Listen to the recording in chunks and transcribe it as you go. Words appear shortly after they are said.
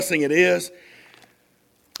blessing it is.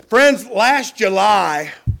 Friends, last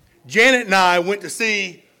July, Janet and I went to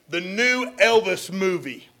see the new Elvis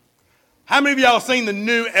movie. How many of y'all seen the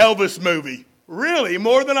new Elvis movie? Really?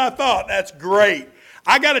 More than I thought. That's great.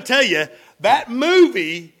 I got to tell you, that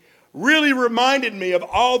movie really reminded me of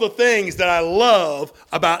all the things that I love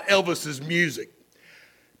about Elvis's music.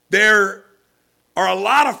 There are a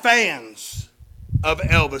lot of fans of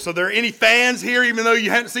Elvis. Are there any fans here, even though you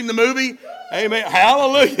haven't seen the movie? Amen.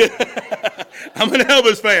 Hallelujah. I'm an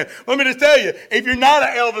Elvis fan. Let me just tell you, if you're not an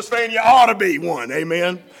Elvis fan, you ought to be one.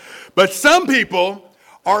 Amen. But some people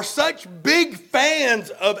are such big fans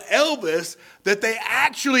of Elvis that they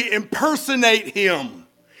actually impersonate him.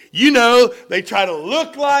 You know, they try to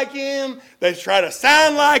look like him. They try to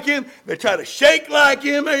sound like him. They try to shake like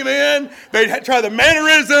him. Amen. They try the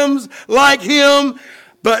mannerisms like him.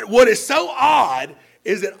 But what is so odd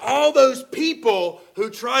is that all those people who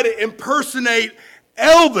try to impersonate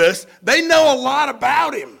Elvis, they know a lot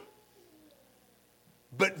about him.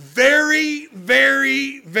 But very,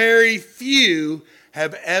 very, very few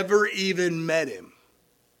have ever even met him.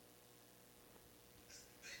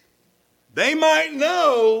 They might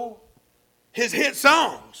know his hit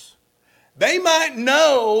songs. They might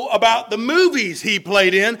know about the movies he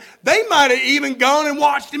played in. They might have even gone and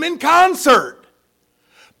watched him in concert.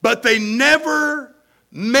 But they never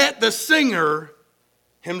met the singer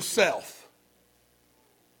himself.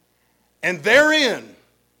 And therein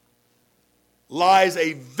lies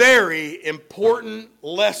a very important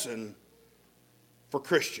lesson for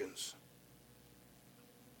Christians.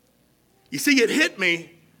 You see, it hit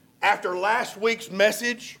me after last week's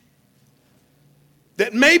message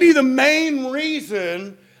that maybe the main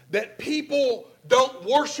reason that people don't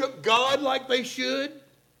worship God like they should,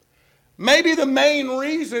 maybe the main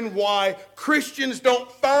reason why Christians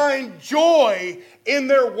don't find joy in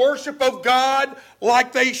their worship of God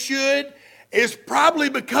like they should is probably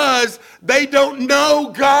because they don't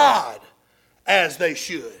know God as they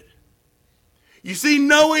should. You see,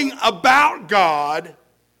 knowing about God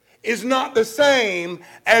is not the same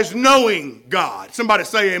as knowing God. Somebody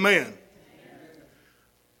say amen. Amen.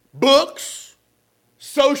 Books,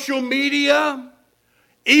 social media,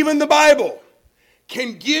 even the Bible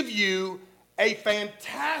can give you a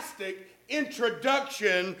fantastic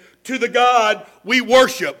introduction to the God we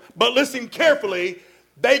worship. But listen carefully,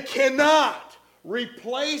 they cannot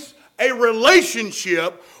replace a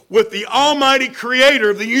relationship with the Almighty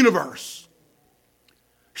Creator of the universe.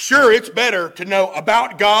 Sure, it's better to know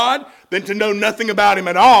about God than to know nothing about Him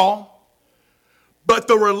at all. But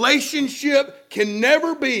the relationship can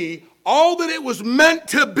never be all that it was meant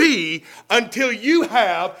to be until you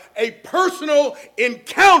have a personal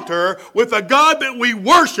encounter with the God that we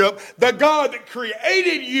worship, the God that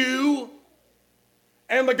created you,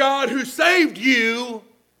 and the God who saved you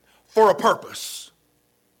for a purpose.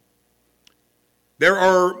 There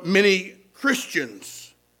are many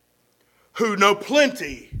Christians who know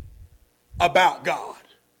plenty about God.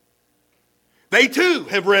 They too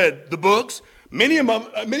have read the books. Many of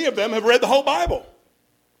them have read the whole Bible.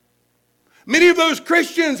 Many of those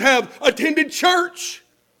Christians have attended church.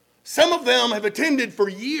 Some of them have attended for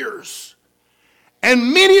years.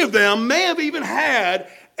 And many of them may have even had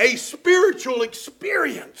a spiritual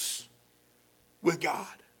experience with God.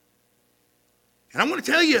 And I'm going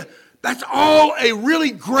to tell you, that's all a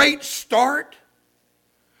really great start.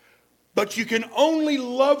 But you can only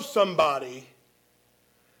love somebody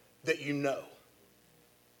that you know.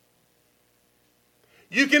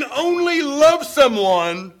 You can only love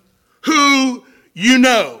someone who you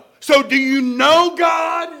know. So do you know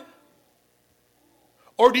God?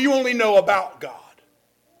 Or do you only know about God?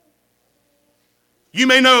 You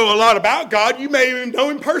may know a lot about God. You may even know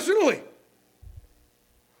Him personally.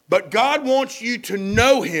 But God wants you to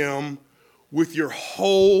know Him with your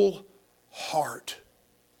whole heart.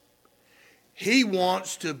 He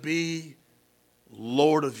wants to be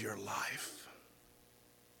Lord of your life.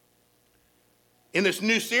 In this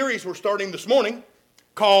new series we're starting this morning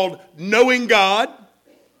called Knowing God,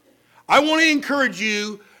 I want to encourage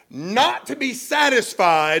you not to be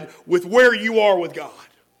satisfied with where you are with God.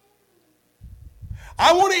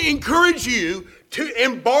 I want to encourage you to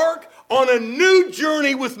embark on a new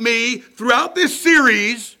journey with me throughout this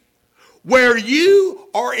series where you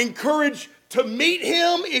are encouraged to meet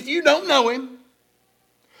Him if you don't know Him,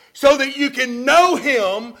 so that you can know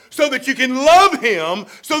Him, so that you can love Him,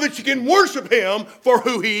 so that you can worship Him for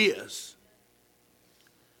who He is.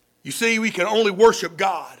 You see, we can only worship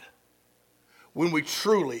God when we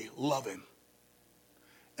truly love Him.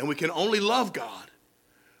 And we can only love God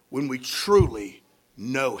when we truly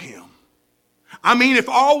know Him. I mean, if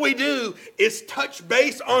all we do is touch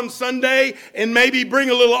base on Sunday and maybe bring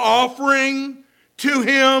a little offering to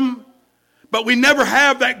him, but we never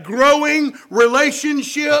have that growing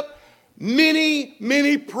relationship,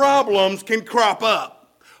 many problems can crop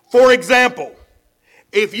up. For example,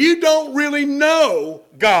 if you don't really know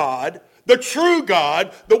God, the true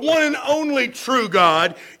God, the one and only true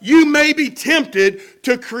God, you may be tempted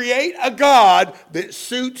to create a God that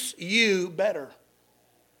suits you better.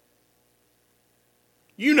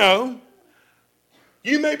 You know,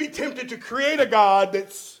 you may be tempted to create a God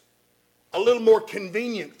that's a little more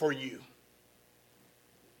convenient for you.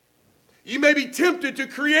 You may be tempted to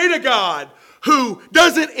create a God who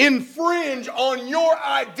doesn't infringe on your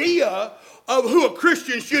idea of who a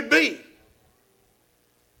Christian should be.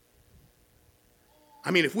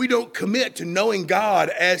 I mean, if we don't commit to knowing God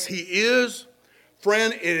as he is,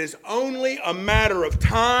 friend, it is only a matter of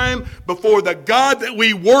time before the God that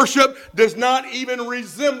we worship does not even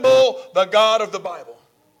resemble the God of the Bible.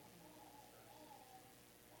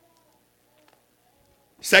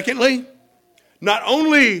 Secondly, not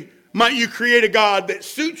only might you create a God that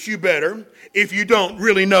suits you better if you don't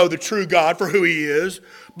really know the true God for who he is,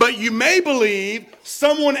 but you may believe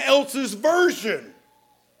someone else's version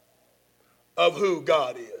of who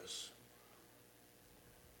God is.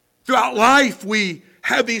 Throughout life, we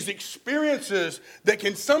have these experiences that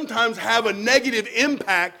can sometimes have a negative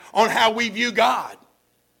impact on how we view God.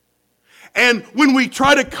 And when we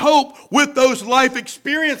try to cope with those life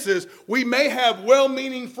experiences, we may have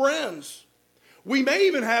well-meaning friends. We may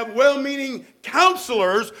even have well-meaning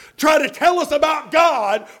counselors try to tell us about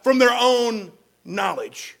God from their own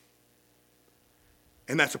knowledge.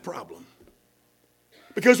 And that's a problem.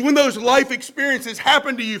 Because when those life experiences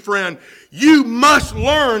happen to you, friend, you must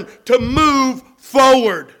learn to move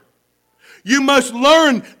forward. You must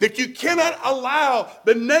learn that you cannot allow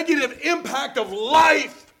the negative impact of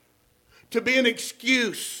life to be an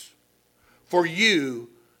excuse for you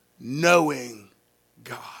knowing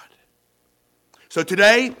God. So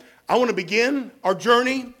today, I want to begin our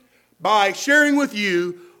journey by sharing with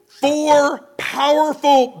you 4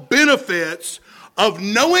 powerful benefits of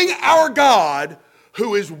knowing our God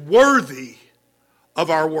who is worthy of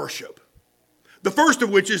our worship. The first of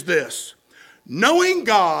which is this: knowing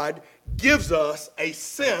God gives us a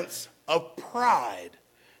sense of pride.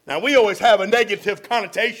 Now, we always have a negative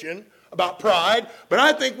connotation about pride, but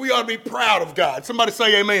I think we ought to be proud of God. Somebody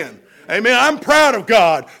say amen. Amen. I'm proud of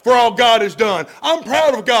God for all God has done. I'm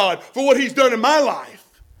proud of God for what he's done in my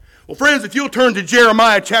life. Well, friends, if you'll turn to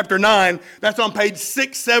Jeremiah chapter 9, that's on page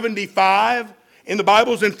 675 in the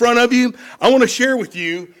Bibles in front of you. I want to share with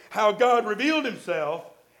you how God revealed himself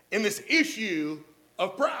in this issue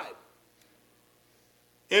of pride.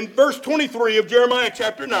 In verse 23 of Jeremiah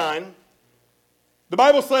chapter 9, the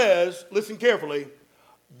Bible says, listen carefully,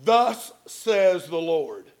 "Thus says the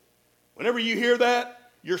Lord." Whenever you hear that,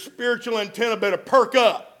 your spiritual antenna better perk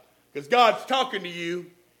up, because God's talking to you.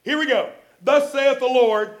 Here we go. "Thus saith the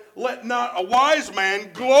Lord, let not a wise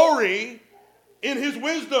man glory in his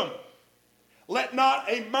wisdom. Let not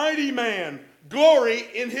a mighty man glory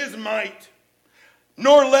in his might.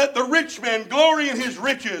 Nor let the rich man glory in his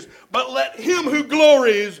riches, but let him who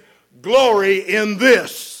glories glory in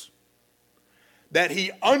this, that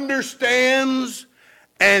he understands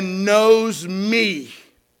and knows me,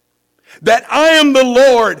 that I am the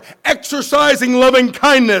Lord, exercising loving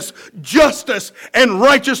kindness, justice, and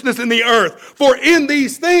righteousness in the earth. For in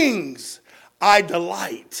these things I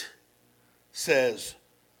delight, says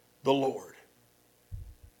the Lord."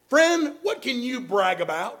 Friend, what can you brag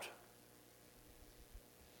about?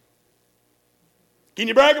 Can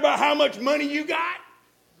you brag about how much money you got?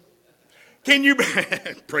 Can you,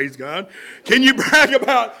 praise God, can you brag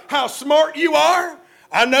about how smart you are?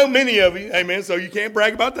 I know many of you, amen, so you can't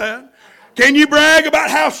brag about that. Can you brag about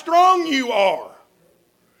how strong you are?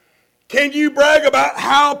 Can you brag about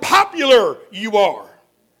how popular you are?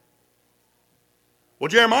 Well,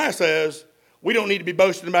 Jeremiah says we don't need to be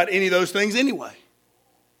boasting about any of those things anyway.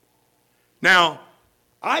 Now,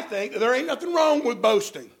 I think that there ain't nothing wrong with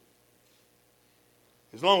boasting,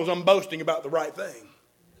 as long as I'm boasting about the right thing.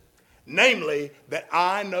 Namely, that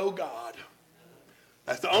I know God.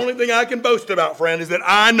 That's the only thing I can boast about, friend, is that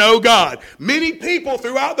I know God. Many people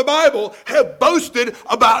throughout the Bible have boasted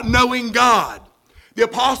about knowing God. The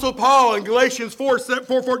Apostle Paul in Galatians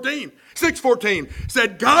 6:14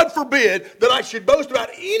 said, "God forbid that I should boast about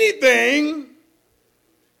anything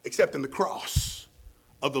except in the cross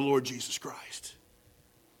of the Lord Jesus Christ."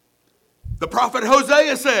 The prophet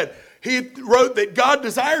Hosea said, he wrote that God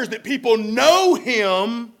desires that people know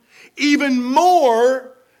him even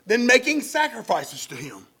more than making sacrifices to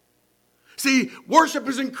him. See, worship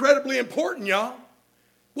is incredibly important, y'all.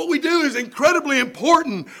 What we do is incredibly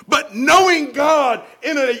important, but knowing God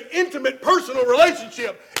in an intimate, personal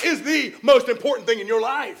relationship is the most important thing in your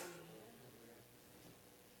life.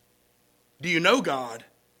 Do you know God,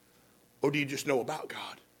 or do you just know about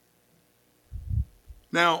God?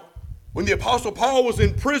 Now, when the Apostle Paul was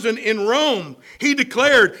in prison in Rome, he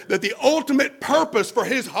declared that the ultimate purpose for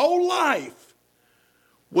his whole life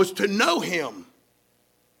was to know him.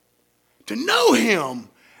 To know him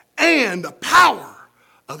and the power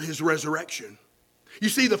of his resurrection. You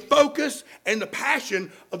see, the focus and the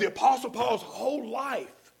passion of the Apostle Paul's whole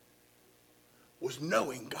life was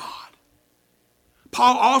knowing God.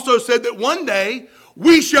 Paul also said that one day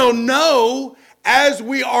we shall know as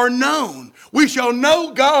we are known. We shall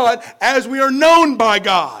know God as we are known by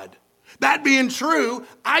God. That being true,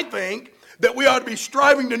 I think that we ought to be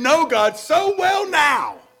striving to know God so well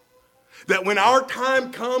now that when our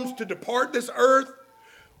time comes to depart this earth,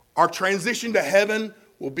 our transition to heaven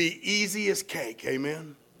will be easy as cake.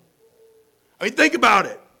 Amen? I mean, think about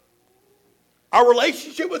it. Our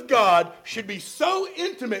relationship with God should be so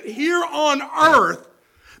intimate here on earth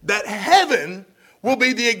that heaven will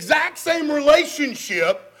be the exact same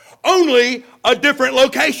relationship, only a different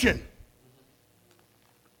location.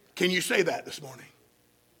 Can you say that this morning?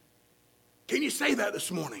 Can you say that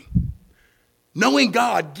this morning? Knowing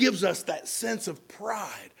God gives us that sense of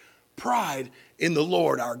pride in the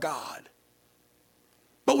Lord our God.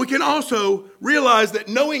 But we can also realize that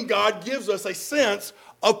knowing God gives us a sense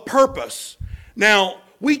of purpose. Now,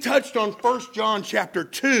 we touched on 1 John chapter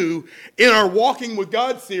 2 in our Walking with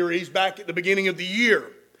God series back at the beginning of the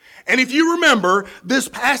year. And if you remember, this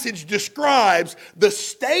passage describes the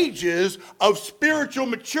stages of spiritual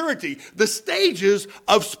maturity, the stages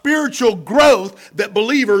of spiritual growth that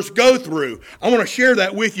believers go through. I want to share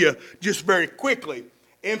that with you just very quickly.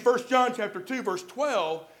 In 1 John chapter 2, verse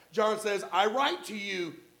 12, John says, I write to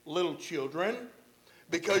you, little children,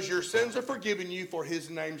 because your sins are forgiven you for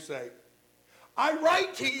his name's sake. I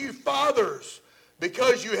write to you, fathers,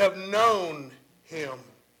 because you have known him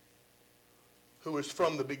who is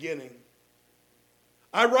from the beginning.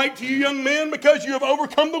 I write to you, young men, because you have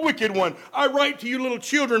overcome the wicked one. I write to you, little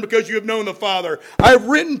children, because you have known the Father. I have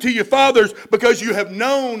written to you, fathers, because you have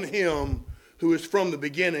known him who is from the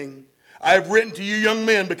beginning. I have written to you, young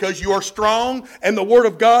men, because you are strong, and the word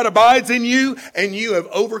of God abides in you, and you have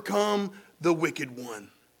overcome the wicked one.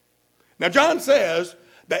 Now, John says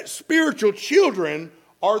that spiritual children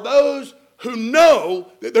are those who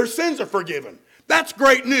know that their sins are forgiven. That's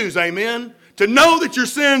great news, amen? To know that your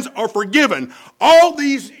sins are forgiven. All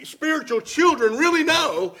these spiritual children really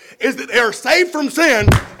know is that they are saved from sin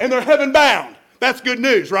and they're heaven bound. That's good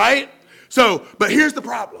news, right? But here's the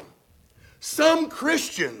problem. Some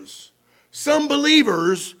Christians, some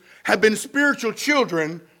believers have been spiritual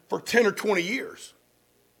children for 10 or 20 years.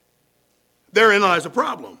 Therein lies a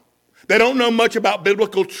problem. They don't know much about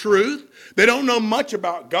biblical truth. They don't know much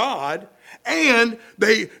about God. And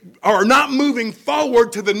they are not moving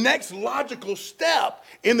forward to the next logical step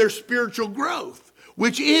in their spiritual growth,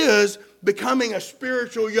 which is becoming a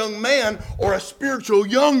spiritual young man or a spiritual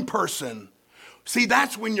young person. See,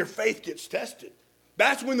 that's when your faith gets tested.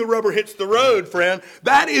 That's when the rubber hits the road, friend.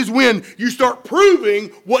 That is when you start proving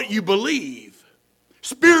what you believe.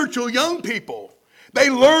 Spiritual young people, they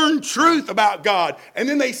learn truth about God, and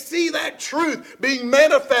then they see that truth being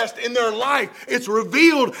manifest in their life. It's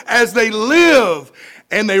revealed as they live,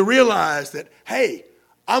 and they realize that, hey,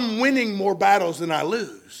 I'm winning more battles than I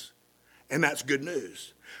lose, and that's good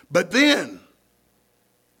news. But then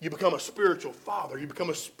you become a spiritual father. You become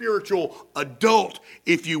a spiritual adult,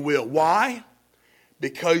 if you will. Why?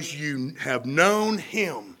 Because you have known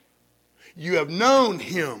him. You have known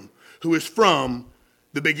him who is from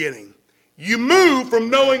the beginning. You move from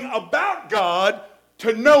knowing about God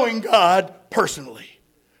to knowing God personally.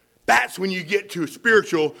 That's when you get to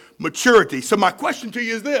spiritual maturity. So my question to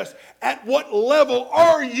you is this: at what level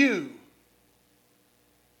are you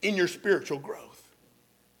in your spiritual growth?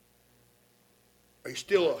 Are you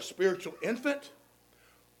still a spiritual infant?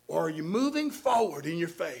 Or are you moving forward in your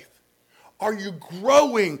faith? Are you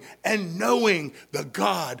growing and knowing the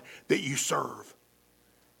God that you serve?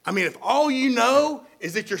 I mean, if all you know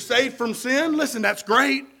is that you're saved from sin, listen, that's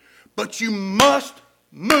great, but you must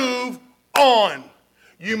move on.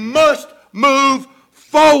 You must move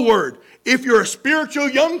forward. If you're a spiritual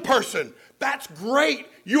young person, that's great.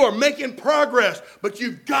 You are making progress, but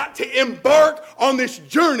you've got to embark on this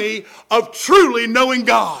journey of truly knowing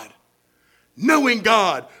God. Knowing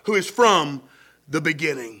God who is from the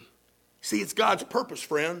beginning. See, it's God's purpose,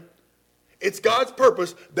 friend. It's God's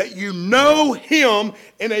purpose that you know him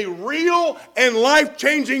in a real and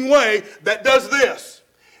life-changing way that does this.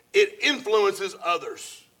 It influences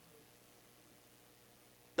others.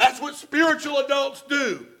 That's what spiritual adults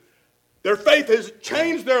do. Their faith has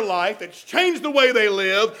changed their life, it's changed the way they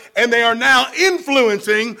live, and they are now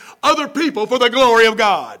influencing other people for the glory of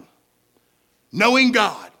God. Knowing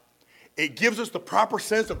God. It gives us the proper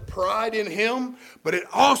sense of pride in him, but it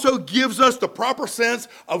also gives us the proper sense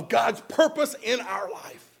of God's purpose in our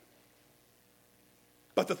life.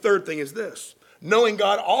 But the third thing is this. Knowing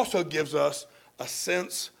God also gives us a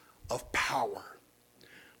sense of power.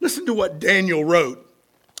 Listen to what Daniel wrote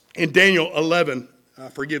in Daniel 11.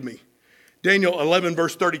 Daniel 11,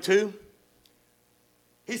 verse 32.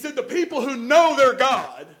 He said, the people who know their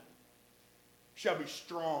God shall be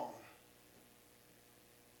strong.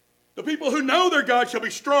 The people who know their God shall be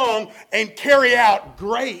strong and carry out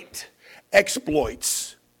great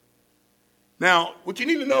exploits. Now, what you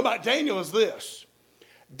need to know about Daniel is this.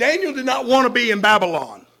 Daniel did not want to be in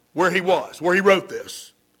Babylon, where he wrote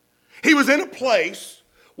this. He was in a place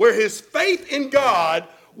where his faith in God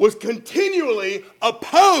was continually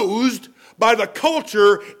opposed by the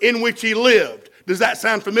culture in which he lived. Does that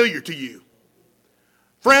sound familiar to you?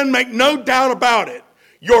 Friend, make no doubt about it.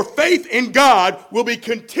 Your faith in God will be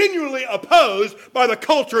continually opposed by the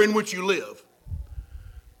culture in which you live.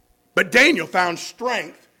 But Daniel found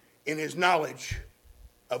strength in his knowledge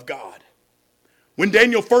of God. When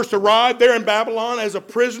Daniel first arrived there in Babylon as a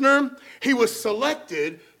prisoner, he was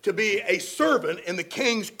selected to be a servant in the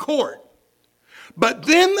king's court. But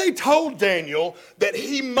then they told Daniel that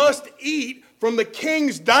he must eat from the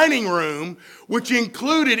king's dining room, which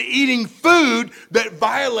included eating food that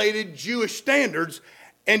violated Jewish standards.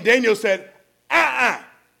 And Daniel said,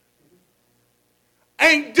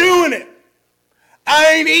 ain't doing it.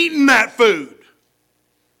 I ain't eating that food.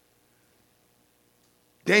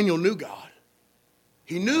 Daniel knew God.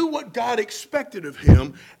 He knew what God expected of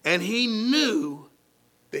him, and he knew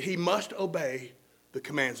that he must obey the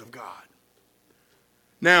commands of God.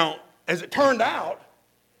 Now, as it turned out,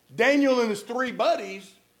 Daniel and his three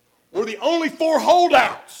buddies were the only four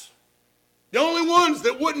holdouts, the only ones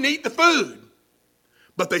that wouldn't eat the food.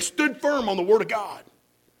 But they stood firm on the word of God,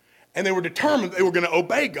 and they were determined they were going to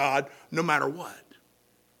obey God no matter what.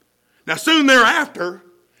 Now, soon thereafter,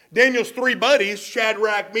 Daniel's three buddies,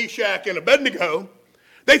 Shadrach, Meshach, and Abednego,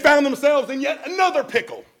 they found themselves in yet another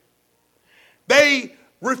pickle. They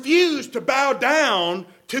refused to bow down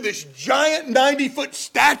to this giant 90-foot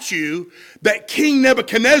statue that King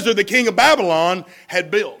Nebuchadnezzar, the king of Babylon,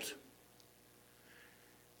 had built.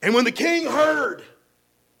 And when the king heard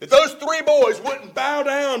that those three boys wouldn't bow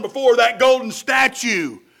down before that golden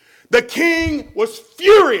statue, the king was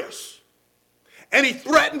furious. And he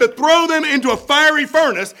threatened to throw them into a fiery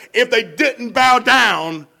furnace if they didn't bow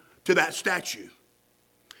down to that statue.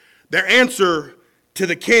 Their answer to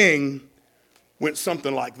the king went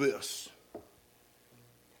something like this.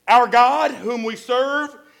 Our God, whom we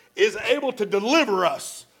serve, is able to deliver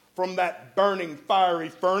us from that burning fiery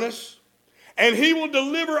furnace, and he will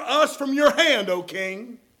deliver us from your hand, O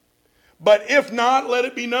king. But if not, let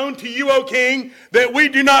it be known to you, O king, that we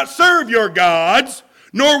do not serve your gods,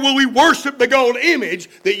 nor will we worship the gold image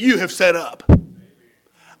that you have set up.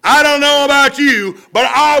 I don't know about you, but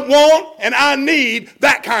I want and I need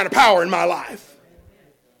that kind of power in my life.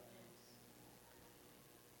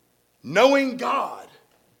 Knowing God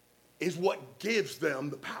is what gives them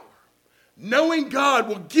the power. Knowing God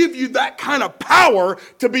will give you that kind of power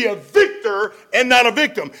to be a victor and not a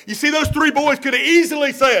victim. You see, those three boys could have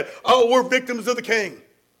easily said, oh, we're victims of the king.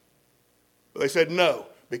 But they said, no,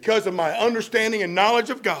 because of my understanding and knowledge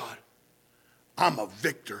of God, I'm a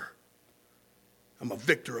victor. I'm a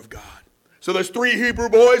victor of God. So those three Hebrew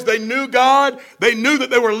boys, they knew God. They knew that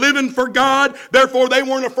they were living for God. Therefore, they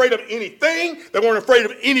weren't afraid of anything. They weren't afraid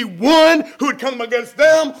of anyone who would come against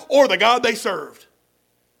them or the God they served.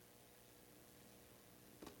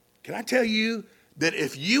 Can I tell you that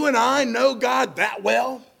if you and I know God that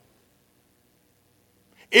well,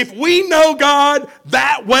 if we know God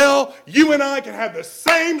that well, you and I can have the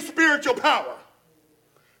same spiritual power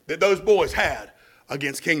that those boys had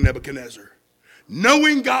against King Nebuchadnezzar.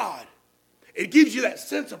 Knowing God, it gives you that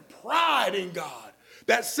sense of pride in God,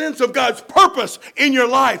 that sense of God's purpose in your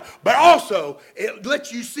life, but also it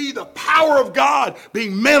lets you see the power of God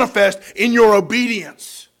being manifest in your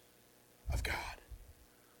obedience of God.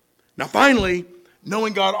 Now finally,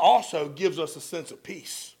 knowing God also gives us a sense of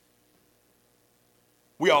peace.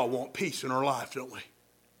 We all want peace in our life, don't we?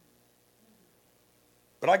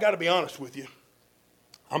 But I got to be honest with you,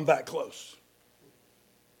 I'm that close.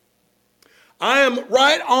 I am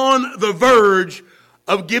right on the verge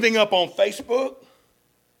of giving up on Facebook,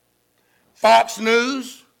 Fox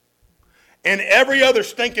News, and every other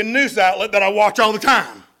stinking news outlet that I watch all the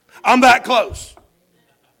time. I'm that close.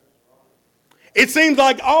 It seems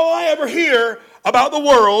like all I ever hear about the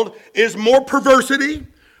world is more perversity,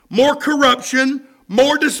 more corruption,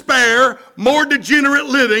 more despair, more degenerate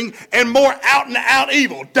living, and more out and out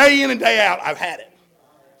evil. Day in and day out, I've had it.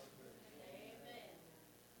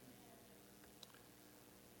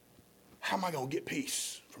 How am I going to get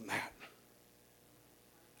peace from that?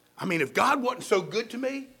 I mean, if God wasn't so good to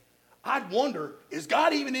me, I'd wonder, is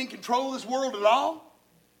God even in control of this world at all?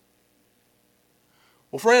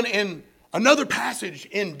 Well, friend, in another passage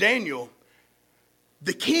in Daniel,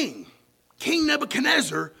 the King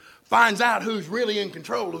Nebuchadnezzar, finds out who's really in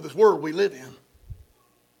control of this world we live in.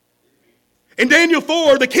 In Daniel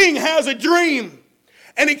 4, the king has a dream,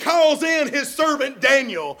 and he calls in his servant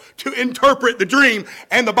Daniel to interpret the dream.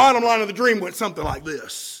 And the bottom line of the dream went something like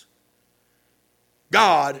this.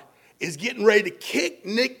 God is getting ready to kick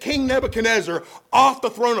King Nebuchadnezzar off the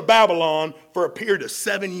throne of Babylon for a period of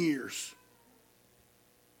 7 years.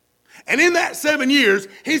 And in that 7 years,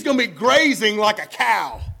 he's going to be grazing like a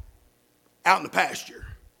cow out in the pasture.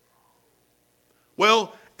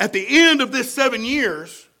 Well, at the end of this 7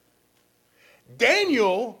 years,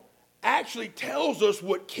 Daniel actually tells us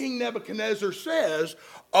what King Nebuchadnezzar says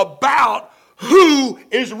about who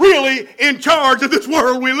is really in charge of this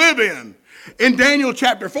world we live in. In Daniel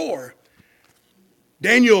chapter 4,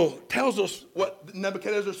 Daniel tells us what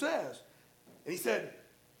Nebuchadnezzar says. And he said,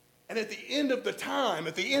 and at the end of the time,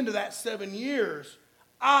 at the end of that 7 years,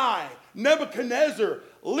 I, Nebuchadnezzar,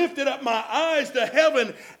 lifted up my eyes to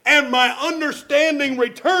heaven, and my understanding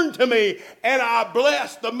returned to me, and I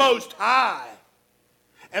blessed the Most High.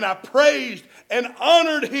 And I praised and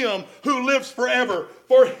honored him who lives forever,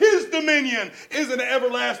 for his dominion is an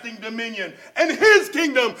everlasting dominion, and his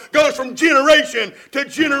kingdom goes from generation to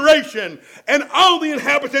generation, and all the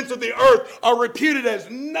inhabitants of the earth are reputed as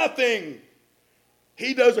nothing.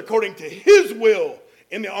 He does according to his will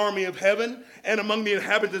in the army of heaven and among the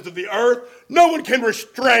inhabitants of the earth. No one can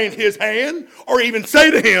restrain his hand or even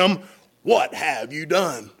say to him, "What have you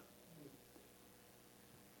done?"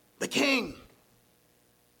 The king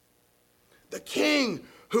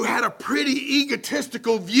who had a pretty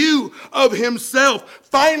egotistical view of himself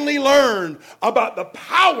finally learned about the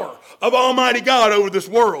power of Almighty God over this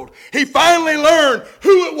world. He finally learned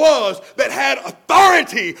who it was that had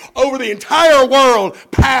authority over the entire world,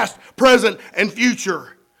 past, present, and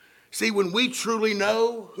future. See, when we truly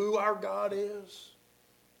know who our God is,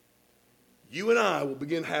 you and I will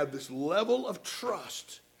begin to have this level of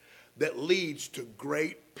trust that leads to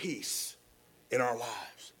great peace in our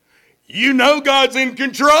lives. You know God's in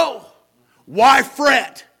control. Why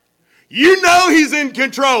fret? You know he's in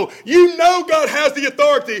control. You know God has the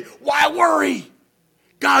authority. Why worry?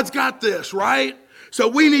 God's got this, right? So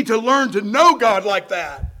we need to learn to know God like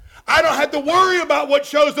that. I don't have to worry about what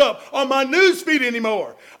shows up on my news feed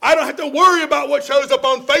anymore. I don't have to worry about what shows up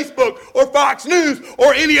on Facebook or Fox News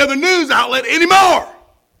or any other news outlet anymore.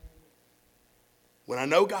 When I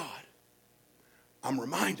know God, I'm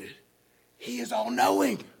reminded he is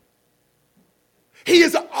all-knowing. He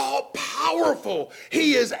is all-powerful.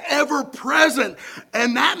 He is ever-present.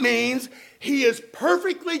 And that means he is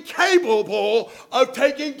perfectly capable of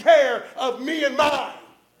taking care of me and mine.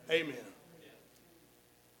 Amen.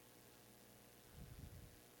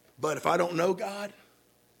 But if I don't know God,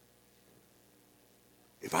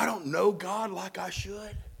 if I don't know God like I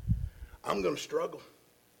should, I'm going to struggle.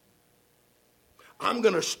 I'm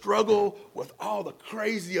going to struggle with all the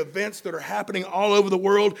crazy events that are happening all over the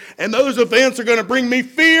world. And those events are going to bring me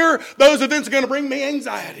fear. Those events are going to bring me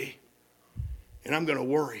anxiety. And I'm going to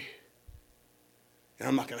worry. And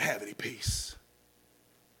I'm not going to have any peace.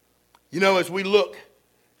 You know, as we look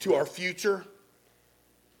to our future,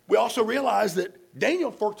 we also realize that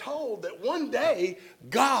Daniel foretold that one day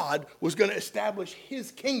God was going to establish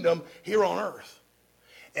his kingdom here on earth.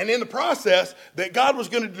 And in the process, that God was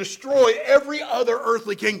going to destroy every other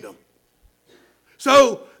earthly kingdom.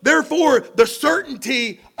 So, therefore, the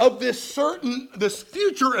certainty of this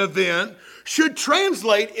future event should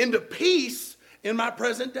translate into peace in my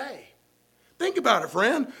present day. Think about it,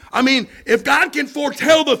 friend. I mean, if God can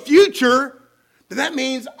foretell the future, then that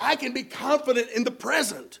means I can be confident in the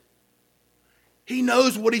present. He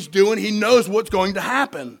knows what he's doing. He knows what's going to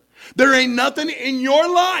happen. There ain't nothing in your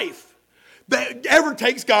life that ever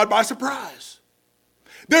takes God by surprise.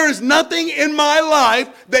 There is nothing in my life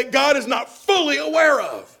that God is not fully aware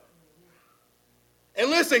of. And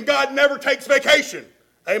listen, God never takes vacation.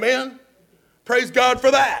 Amen? Praise God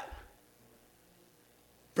for that.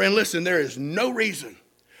 Friend, listen, there is no reason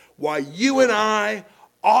why you and I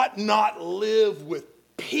ought not live with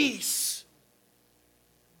peace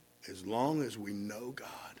as long as we know God.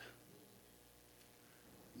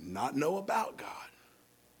 Not know about God,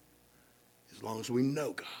 as long as we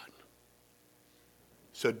know God.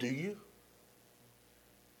 So do you?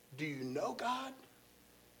 Do you know God?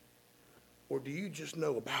 Or do you just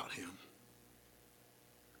know about him?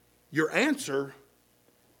 Your answer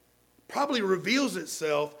probably reveals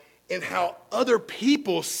itself in how other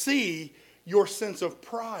people see your sense of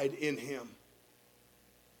pride in him.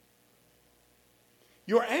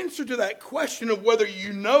 Your answer to that question of whether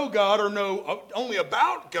you know God or know only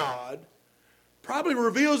about God probably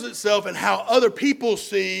reveals itself in how other people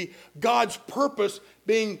see God's purpose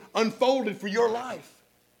being unfolded for your life.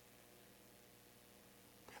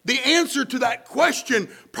 The answer to that question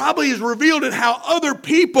probably is revealed in how other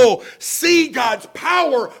people see God's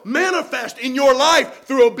power manifest in your life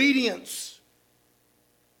through obedience.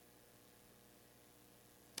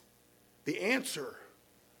 The answer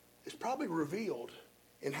is probably revealed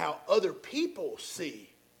in how other people see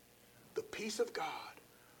the peace of God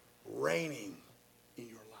reigning in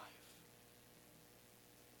your life.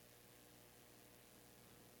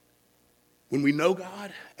 When we know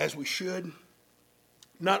God as we should,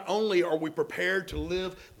 not only are we prepared to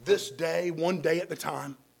live this day, one day at a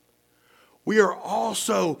time, we are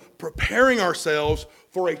also preparing ourselves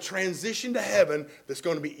for a transition to heaven that's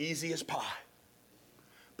going to be easy as pie.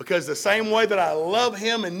 Because the same way that I love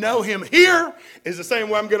him and know him here is the same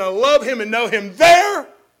way I'm going to love him and know him there.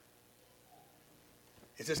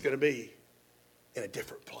 It's just going to be in a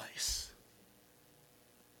different place.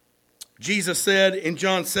 Jesus said in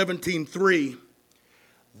John 17:3,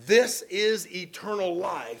 "This is eternal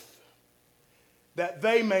life, that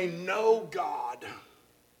they may know God,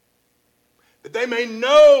 that they may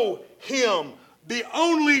know him, the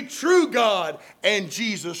only true God, and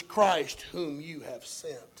Jesus Christ, whom you have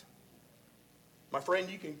sent." My friend,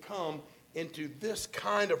 you can come into this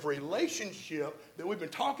kind of relationship that we've been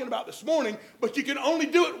talking about this morning, but you can only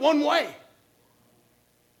do it one way.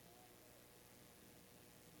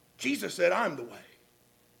 Jesus said, "I'm the way.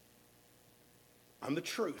 I'm the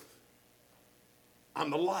truth. I'm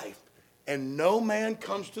the life. And no man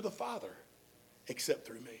comes to the Father except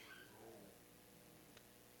through me."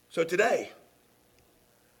 So today,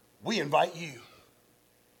 we invite you.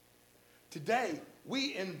 Today,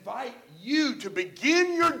 we invite you to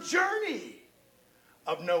begin your journey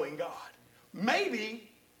of knowing God.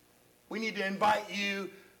 Maybe we need to invite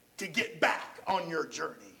you to get back on your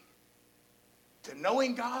journey to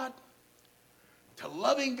knowing God, to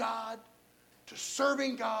loving God, to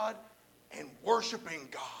serving God, and worshiping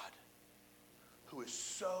God, who is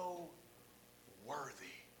so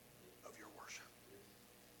worthy of your worship.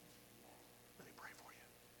 Let me pray for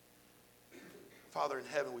you. Father in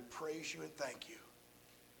heaven, we praise you and thank you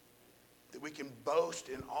that we can boast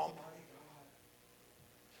in Almighty God.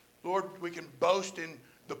 Lord, we can boast in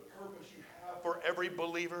the purpose you have for every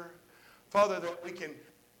believer. Father, that we can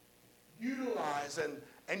utilize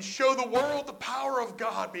and show the world the power of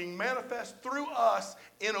God being manifest through us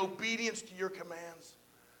in obedience to your commands.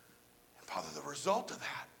 And Father, the result of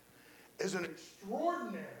that is an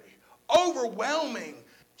extraordinary, overwhelming,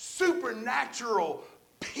 supernatural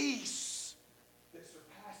peace that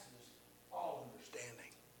surpasses all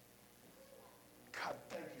understanding. God,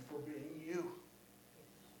 thank you for being you.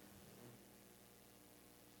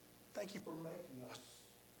 Thank you for making us.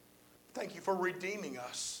 Thank you for redeeming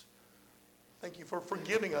us. Thank you for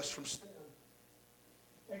forgiving us from sin.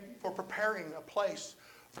 Thank you for preparing a place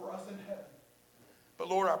for us in heaven. But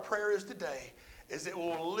Lord, our prayer is today is that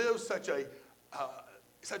we'll live such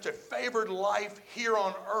a favored life here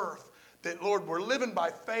on earth that, Lord, we're living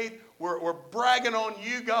by faith. We're bragging on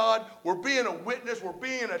you, God. We're being a witness. We're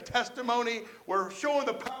being a testimony. We're showing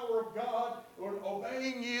the power of God. We're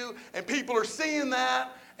obeying you. And people are seeing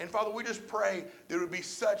that. And Father, we just pray that it would be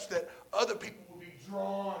such that other people will be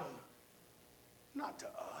drawn, not to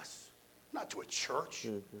us, not to a church.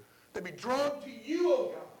 Mm-hmm. They'd be drawn to you,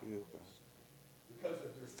 oh God, because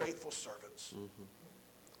of your faithful servants. Mm-hmm.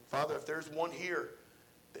 Father, if there's one here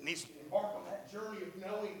that needs to embark on that journey of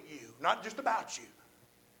knowing you, not just about you,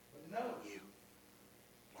 but knowing you,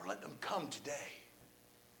 Lord, let them come today.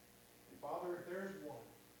 And Father, if there's one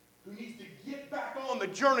who needs to get back on the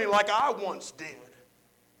journey like I once did,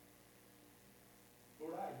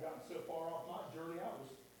 Lord, I had gotten so far off my journey, I was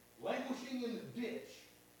languishing in the ditch.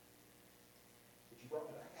 But you brought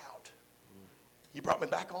me back out. You brought me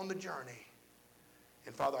back on the journey.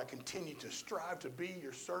 And Father, I continue to strive to be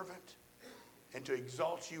your servant and to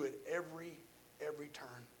exalt you at every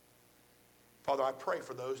turn. Father, I pray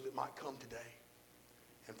for those that might come today.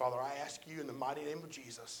 And Father, I ask you in the mighty name of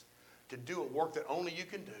Jesus to do a work that only you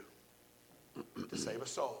can do to save a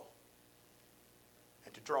soul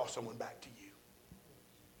and to draw someone back to you.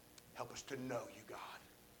 Help us to know you, God.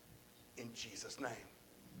 In Jesus' name.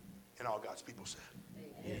 And all God's people said.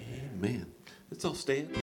 Amen. Let's all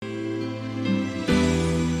stand.